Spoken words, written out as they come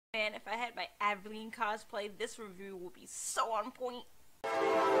man, if I had my Aveline cosplay, this review will be so on point.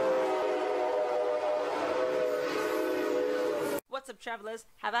 What's up, travelers?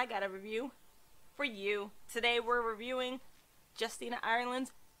 Have I got a review for you? Today we're reviewing Justina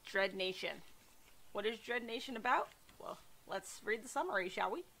Ireland's Dread Nation. What is Dread Nation about? Well, let's read the summary,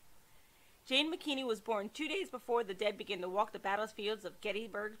 shall we? Jane McKinney was born 2 days before the dead began to walk the battlefields of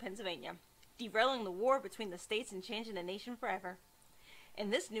Gettysburg, Pennsylvania, derailing the war between the states and changing the nation forever. In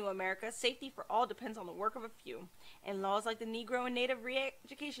this new America, safety for all depends on the work of a few, and laws like the Negro and Native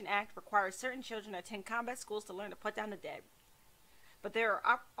Re-Education Act require certain children to attend combat schools to learn to put down the dead. But there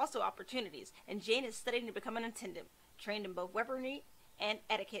are also opportunities, and Jane is studying to become an attendant, trained in both weaponry and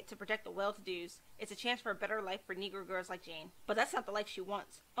etiquette to protect the well-to-dos. It's a chance for a better life for Negro girls like Jane. But that's not the life she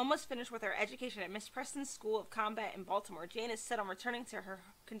wants. Almost finished with her education at Miss Preston's School of Combat in Baltimore, Jane is set on returning to her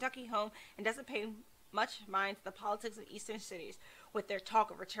Kentucky home and doesn't pay much mind to the politics of eastern cities, with their talk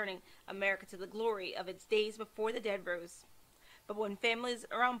of returning America to the glory of its days before the dead rose. But when families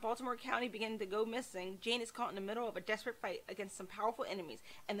around Baltimore County begin to go missing, Jane is caught in the middle of a desperate fight against some powerful enemies,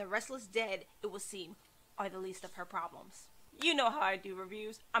 and the restless dead, it will seem, are the least of her problems. You know how I do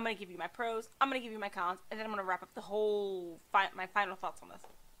reviews. I'm going to give you my pros, I'm going to give you my cons, and then I'm going to wrap up the whole my final thoughts on this.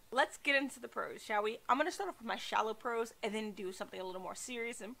 Let's get into the pros, shall we? I'm going to start off with my shallow pros and then do something a little more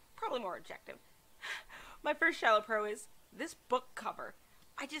serious and probably more objective. My first shallow pro is this book cover.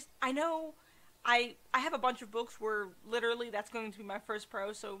 I know I have a bunch of books where literally that's going to be my first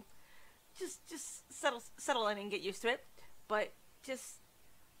pro, so just settle in and get used to it. But just,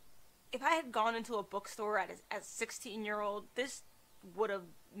 if I had gone into a bookstore as a 16-year-old, this would have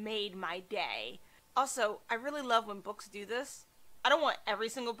made my day. Also, I really love when books do this. I don't want every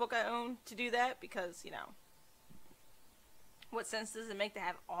single book I own to do that because, you know, what sense does it make to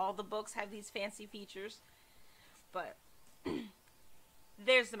have all the books have these fancy features? But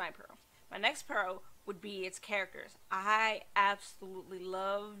there's my pro. My next pro would be its characters. I absolutely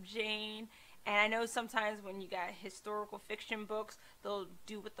love Jane. And I know sometimes when you got historical fiction books, they'll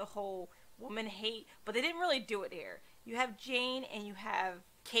do with the whole woman hate, but they didn't really do it here. You have Jane and you have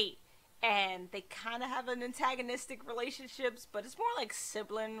Kate, and they kind of have an antagonistic relationships, but it's more like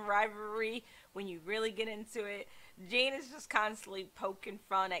sibling rivalry when you really get into it. Jane is just constantly poking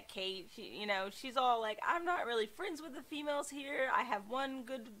fun at Kate. She's all like, I'm not really friends with the females here. I have one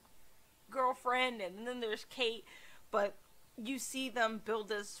good girlfriend, and then there's Kate. But you see them build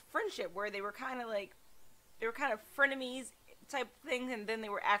this friendship where they were kind of frenemies type thing, and then they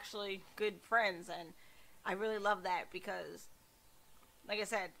were actually good friends. And I really love that because, like I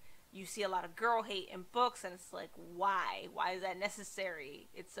said, you see a lot of girl hate in books, and it's like, why is that necessary?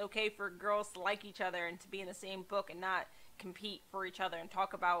 It's okay for girls to like each other and to be in the same book and not compete for each other and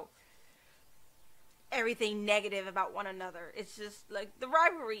talk about everything negative about one another. It's just like the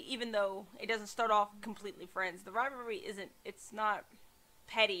rivalry, even though it doesn't start off completely friends, the rivalry it's not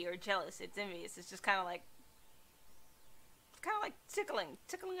petty or jealous, it's envious. It's just kind of like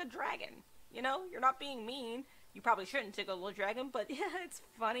tickling a dragon. You know, you're not being mean. You probably shouldn't tickle a dragon, but yeah, it's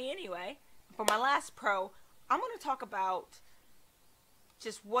funny anyway. For my last pro, I'm going to talk about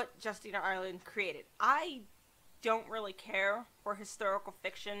just what Justina Ireland created. I don't really care for historical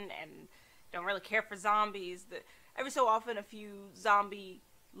fiction and don't really care for zombies. Every so often a few zombie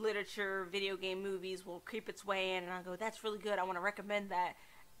literature, video game movies will creep its way in, and I'll go, that's really good, I want to recommend that.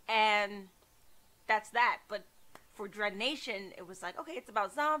 And that's that. But for Dread Nation, it was like, okay, it's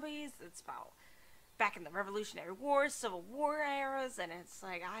about zombies, it's about back in the Revolutionary War, Civil War eras, and it's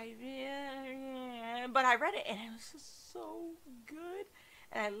like, but I read it, and it was just so good,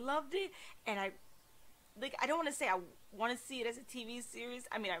 and I loved it, and I don't want to say I want to see it as a TV series.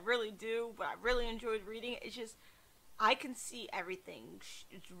 I mean, I really do, but I really enjoyed reading it. It's just, I can see everything.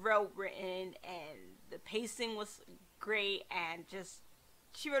 It's well written, and the pacing was great, and just,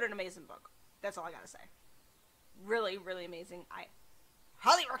 she wrote an amazing book. That's all I gotta say. Really, really amazing. I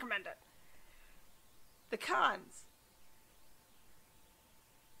highly recommend it. The cons.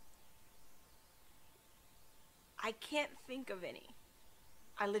 I can't think of any.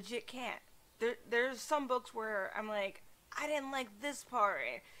 I legit can't. There's some books where I'm like, I didn't like this part,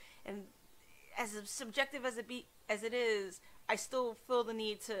 and as subjective as it is, I still feel the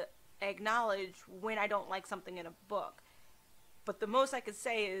need to acknowledge when I don't like something in a book. But the most I could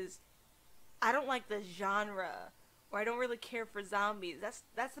say is, I don't like the genre, or I don't really care for zombies.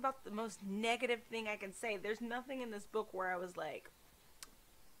 That's about the most negative thing I can say. There's nothing in this book where I was like,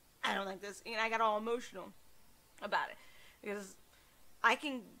 I don't like this, and I got all emotional about it, because I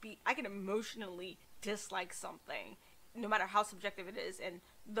can emotionally dislike something, no matter how subjective it is, and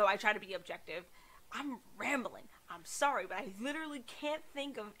though I try to be objective, I'm rambling. I'm sorry, but I literally can't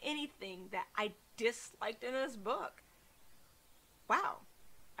think of anything that I disliked in this book. Wow.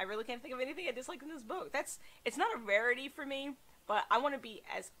 I really can't think of anything I disliked in this book. It's not a rarity for me, but I want to be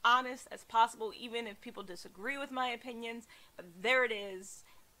as honest as possible, even if people disagree with my opinions. But there it is,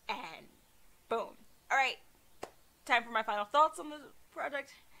 and boom. Alright, time for my final thoughts on the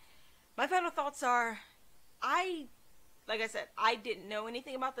project. My final thoughts are, like I said, I didn't know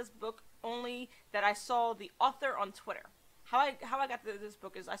anything about this book, only that I saw the author on Twitter. How I got this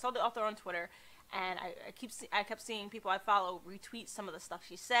book is I saw the author on Twitter, and I kept seeing people I follow retweet some of the stuff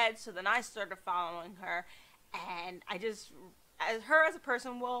she said, so then I started following her, and I just, as a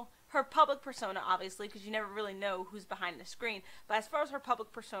person, well, her public persona, obviously, because you never really know who's behind the screen, but as far as her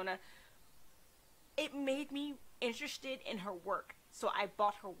public persona, it made me interested in her work, so I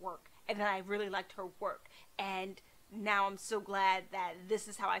bought her work, and then I really liked her work, and now I'm so glad that this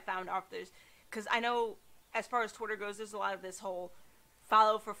is how I found authors, because I know, as far as Twitter goes, there's a lot of this whole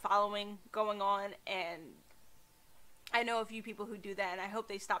follow for following going on, and I know a few people who do that, and I hope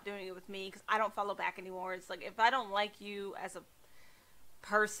they stop doing it with me, because I don't follow back anymore. It's like, if I don't like you as a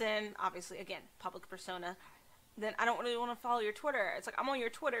person, obviously, again, public persona, then I don't really want to follow your Twitter. It's like, I'm on your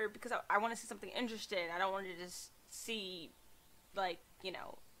Twitter because I want to see something interesting. I don't want to just see, like, you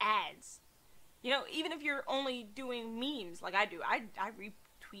know, ads. You know, even if you're only doing memes like I do, I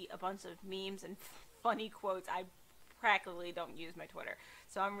retweet a bunch of memes and funny quotes. I practically don't use my Twitter,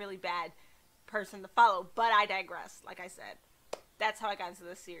 so I'm a really bad person to follow, but I digress. Like I said, that's how I got into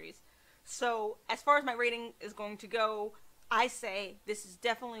this series. So as far as my rating is going to go, I say this is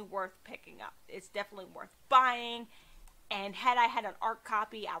definitely worth picking up. It's definitely worth buying, and had I had an art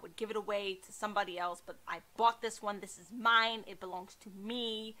copy, I would give it away to somebody else, but I bought this one. This is mine. It belongs to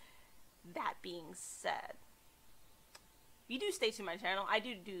me. That being said, you do stay tuned to my channel. I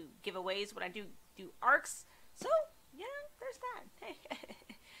do giveaways when I do arcs, so yeah, there's that. Hey,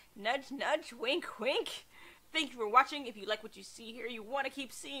 nudge, nudge, wink, wink. Thank you for watching. If you like what you see here, you want to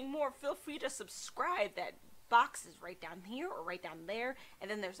keep seeing more, feel free to subscribe. That box is right down here or right down there,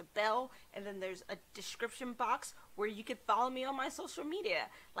 and then there's a bell, and then there's a description box where you can follow me on my social media,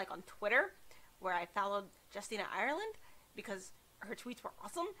 like on Twitter, where I followed Justina Ireland because her tweets were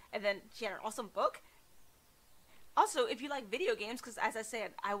awesome, and then she had an awesome book. Also, if you like video games, because as I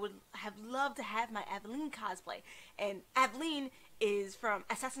said, I would have loved to have my Aveline cosplay, and Aveline is from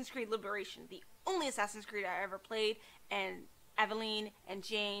Assassin's Creed Liberation, the only Assassin's Creed I ever played, and Aveline and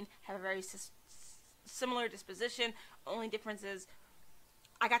Jane have a very similar disposition. Only difference is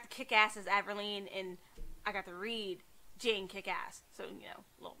I got to kick ass as Aveline, and I got to read Jane kick ass. So, you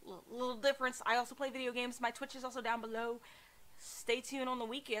know, little difference. I also play video games. My Twitch is also down below. Stay tuned on the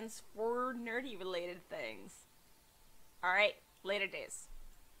weekends for nerdy related things. Alright, later days.